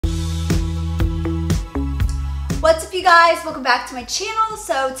up, you guys? Welcome back to my channel.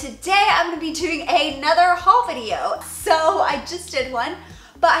 So today I'm going to be doing another haul video. So I just did one,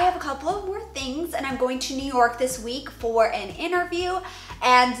 but I have a couple of more things, and I'm going to New York this week for an interview,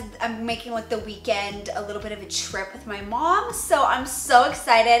 and I'm making like the weekend a little bit of a trip with my mom, so I'm so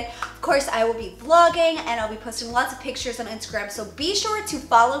excited. Of course, I will be vlogging and I'll be posting lots of pictures on Instagram, so be sure to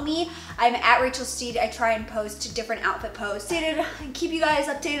follow me. I'm at Rachel Steed. I try and post different outfit posts and keep you guys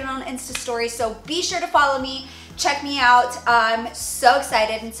updated on Insta stories, so be sure to follow me. Check me out. I'm so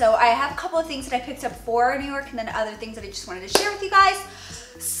excited, and so I have a couple of things that I picked up for New York and then other things that I just wanted to share with you guys.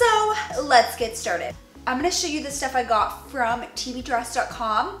 So let's get started. I'm gonna show you the stuff I got from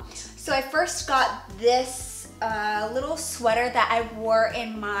tvdress.com. So I first got this little sweater that I wore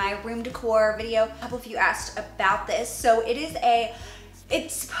in my room decor video. A couple of you asked about this. So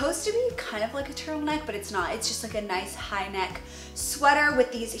it's supposed to be kind of like a turtleneck, but it's not. It's just like a nice high neck sweater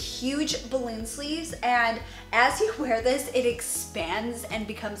with these huge balloon sleeves, and as you wear this, it expands and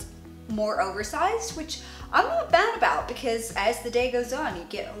becomes more oversized, which I'm not bad about, because as the day goes on, you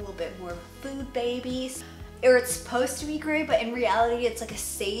get a little bit more food babies. Or it's supposed to be gray, but in reality, it's like a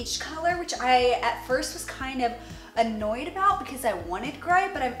sage color, which I at first was kind of annoyed about because I wanted gray,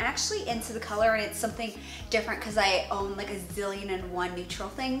 but I'm actually into the color, and it's something different because I own like a zillion and one neutral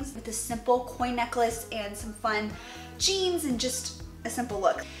things with a simple coin necklace and some fun jeans and just a simple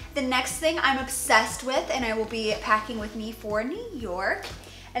look. The next thing I'm obsessed with, and I will be packing with me for New York,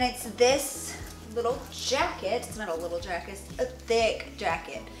 and it's this little jacket. It's not a little jacket, it's a thick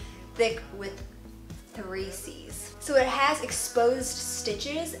jacket. Thick with 3 C's. So it has exposed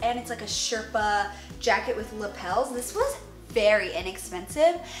stitches, and it's like a sherpa jacket with lapels. This was very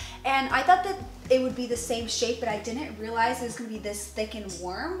inexpensive, and I thought that it would be the same shape, but I didn't realize it was gonna be this thick and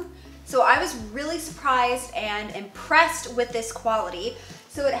warm. So I was really surprised and impressed with this quality.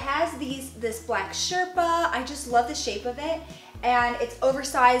 So it has this black sherpa. I just love the shape of it, and it's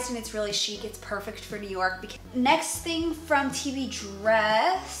oversized and it's really chic. It's perfect for New York. Next thing from TV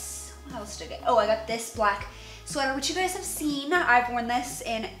Dress, what else did I get? Oh, I got this black sweater, which you guys have seen. I've worn this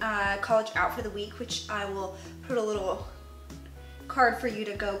in college out for the week, which I will put a little card for you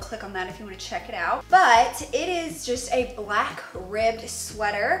to go click on that if you want to check it out. But it is just a black ribbed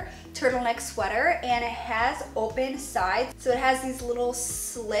sweater, turtleneck sweater, and it has open sides. So it has these little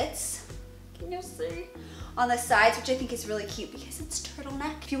slits, can you see? On the sides, which I think is really cute because it's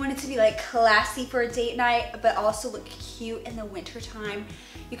turtleneck. If you want it to be like classy for a date night, but also look cute in the winter time,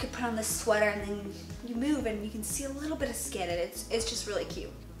 you could put on this sweater and then you move and you can see a little bit of skin, and it's just really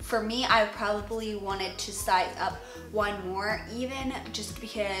cute. For me, I probably wanted to size up one more, even just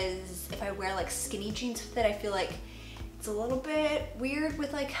because if I wear like skinny jeans with it, I feel like it's a little bit weird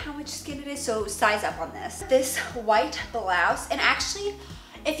with like how much skin it is, so size up on this. This white blouse, and actually,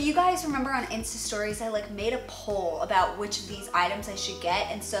 if you guys remember on Insta stories, I like made a poll about which of these items I should get,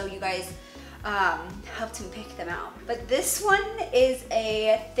 and so you guys helped me pick them out. But this one is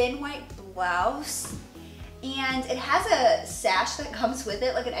a thin white blouse, and it has a sash that comes with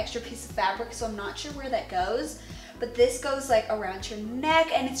it, like an extra piece of fabric, so I'm not sure where that goes, but this goes like around your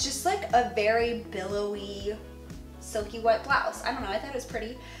neck, and it's just like a very billowy, silky white blouse. I don't know, I thought it was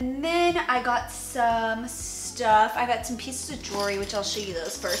pretty. And then I got some stuff. I got some pieces of jewelry, which I'll show you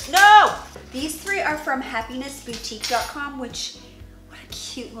those first. No! These 3 are from happinessboutique.com, which, what a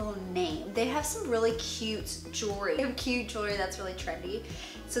cute little name. They have some really cute jewelry. They have cute jewelry that's really trendy.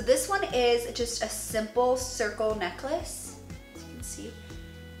 So this one is just a simple circle necklace, as you can see.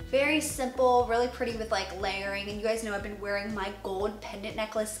 Very simple, really pretty with like layering, and you guys know I've been wearing my gold pendant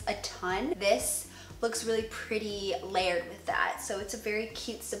necklace a ton. This looks really pretty layered with that. So it's a very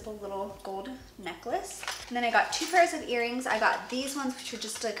cute, simple little gold necklace. And then I got 2 pairs of earrings. I got these ones, which are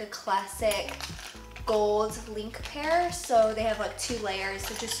just like a classic gold link pair. So they have like 2 layers.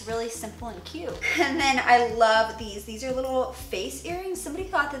 They're just really simple and cute. And then I love these. These are little face earrings. Somebody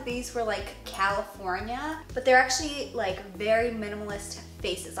thought that these were like California, but they're actually like very minimalist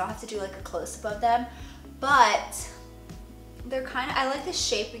faces. I'll have to do like a close-up of them, but they're kind of, I like the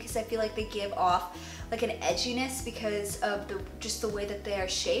shape because I feel like they give off like an edginess because of just the way that they are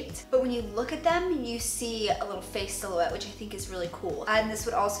shaped. But when you look at them, you see a little face silhouette, which I think is really cool. And this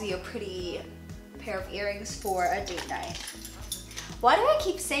would also be a pretty pair of earrings for a date night. Why do I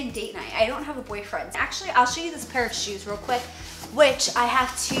keep saying date night? I don't have a boyfriend. Actually, I'll show you this pair of shoes real quick, which I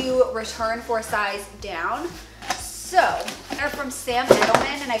have to return for a size down. So they're from Sam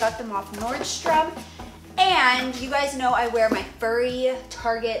Edelman, and I got them off Nordstrom. And you guys know I wear my furry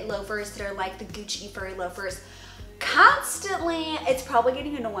Target loafers that are like the Gucci furry loafers. constantly, it's probably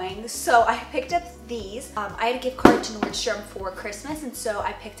getting annoying, so I picked up these. I had a gift card to Nordstrom for Christmas, and so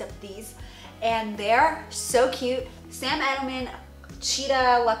I picked up these, and they're so cute. Sam Edelman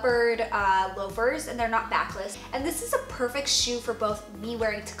cheetah leopard loafers, and they're not backless. And this is a perfect shoe for both me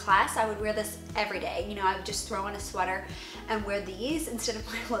wearing to class. I would wear this every day. You know, I would just throw on a sweater and wear these instead of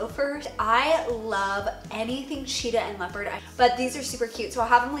my loafers. I love anything cheetah and leopard, but these are super cute. So I'll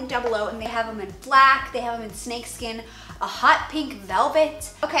have them linked down below, and they have them in black, they have them in snakeskin, a hot pink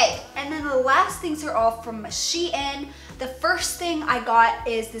velvet. Okay, and then the last things are all from Shein. The first thing I got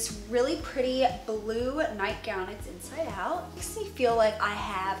is this really pretty blue nightgown. It's inside out. Makes me feel like I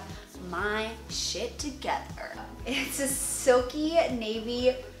have my shit together. It's a silky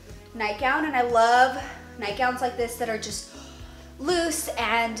navy nightgown, and I love nightgowns like this that are just loose,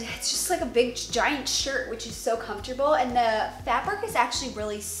 and it's just like a big giant shirt, which is so comfortable, and the fabric is actually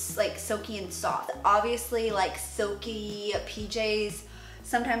really like silky and soft. Obviously, like silky PJs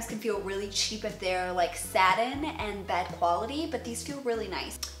sometimes can feel really cheap if they're like satin and bad quality, but these feel really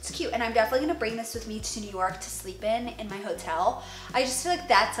nice. It's cute, and I'm definitely gonna bring this with me to New York to sleep in my hotel. I just feel like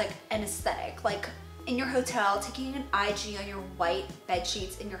that's like an aesthetic, like in your hotel, taking an IG on your white bed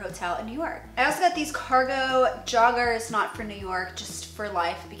sheets in your hotel in New York. I also got these cargo joggers, not for New York, just for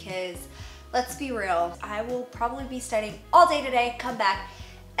life, because let's be real, I will probably be studying all day today, come back,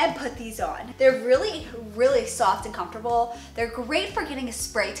 and put these on. They're really, really soft and comfortable. They're great for getting a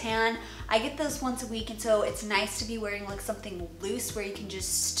spray tan. I get those once a week, and so it's nice to be wearing like something loose where you can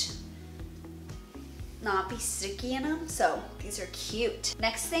just not be sticky in them. So these are cute.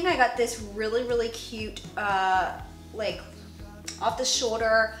 Next thing, I got this really, really cute, like off the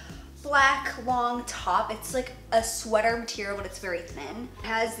shoulder, black long top. It's like a sweater material, but it's very thin. It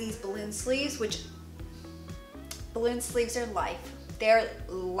has these balloon sleeves, which balloon sleeves are life. They're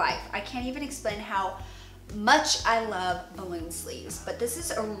life. I can't even explain how much I love balloon sleeves, but this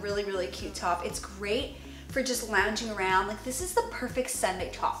is a really, really cute top. It's great for just lounging around. Like, this is the perfect Sunday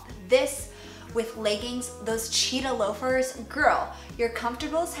top. This with leggings, those cheetah loafers, girl, you're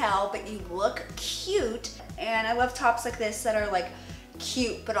comfortable as hell, but you look cute. And I love tops like this that are like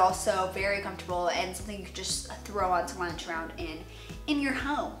cute, but also very comfortable, and something you could just throw on to lounge around in your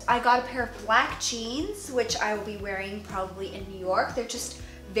home. I got a pair of black jeans, which I will be wearing probably in New York. They're just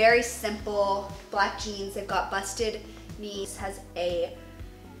very simple black jeans. They've got busted knees, has a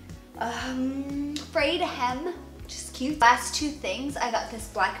frayed hem, which is cute. Last two things, I got this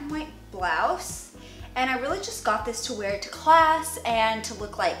black and white blouse, and I really just got this to wear to class and to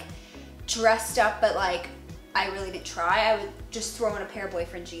look like dressed up, but like I really didn't try. I would just throw in a pair of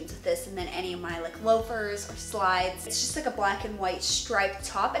boyfriend jeans with this, and then any of my like loafers or slides. It's just like a black and white striped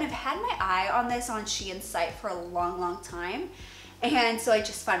top, and I've had my eye on this on Shein's site for a long, long time, and so I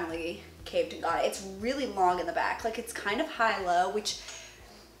just finally caved and got it. It's really long in the back, like it's kind of high-low, which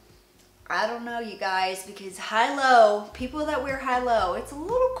I don't know, you guys, because high-low, people that wear high-low, it's a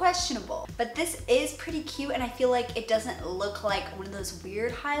little questionable. But this is pretty cute, and I feel like it doesn't look like one of those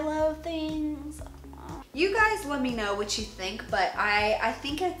weird high-low things. You guys let me know what you think, but I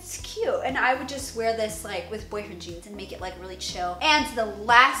think it's cute, and I would just wear this like with boyfriend jeans and make it like really chill. And the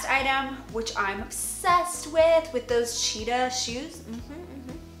last item, which I'm obsessed with those cheetah shoes,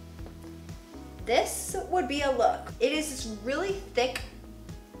 this would be a look. It is this really thick,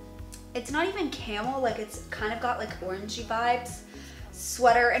 it's not even camel, like it's kind of got like orangey vibes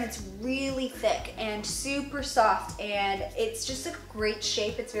sweater, and it's really thick and super soft, and it's just a great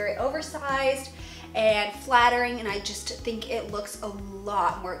shape. It's very oversized and flattering, and I just think it looks a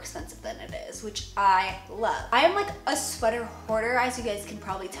lot more expensive than it is, which I love. I am like a sweater hoarder, as you guys can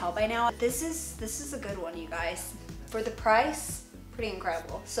probably tell by now. This is a good one, you guys. For the price, pretty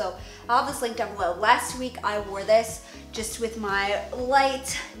incredible. So I'll have this link down below. Last week I wore this just with my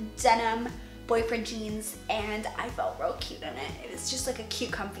light denim boyfriend jeans, and I felt real cute in it. It was just like a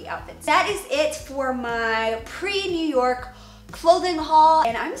cute, comfy outfit. That is it for my pre-New York clothing haul,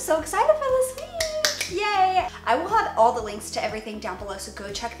 and I'm so excited for this week. Yay! I will have all the links to everything down below, so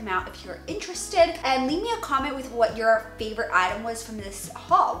go check them out if you're interested, and leave me a comment with what your favorite item was from this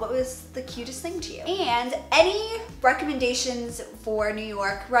haul. What was the cutest thing to you? And any recommendations for New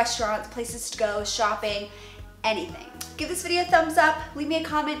York, restaurants, places to go, shopping, anything. Give this video a thumbs up, leave me a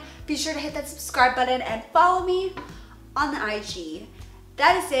comment, be sure to hit that subscribe button, and follow me on the IG.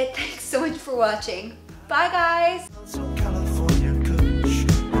 That is it. Thanks so much for watching. Bye, guys.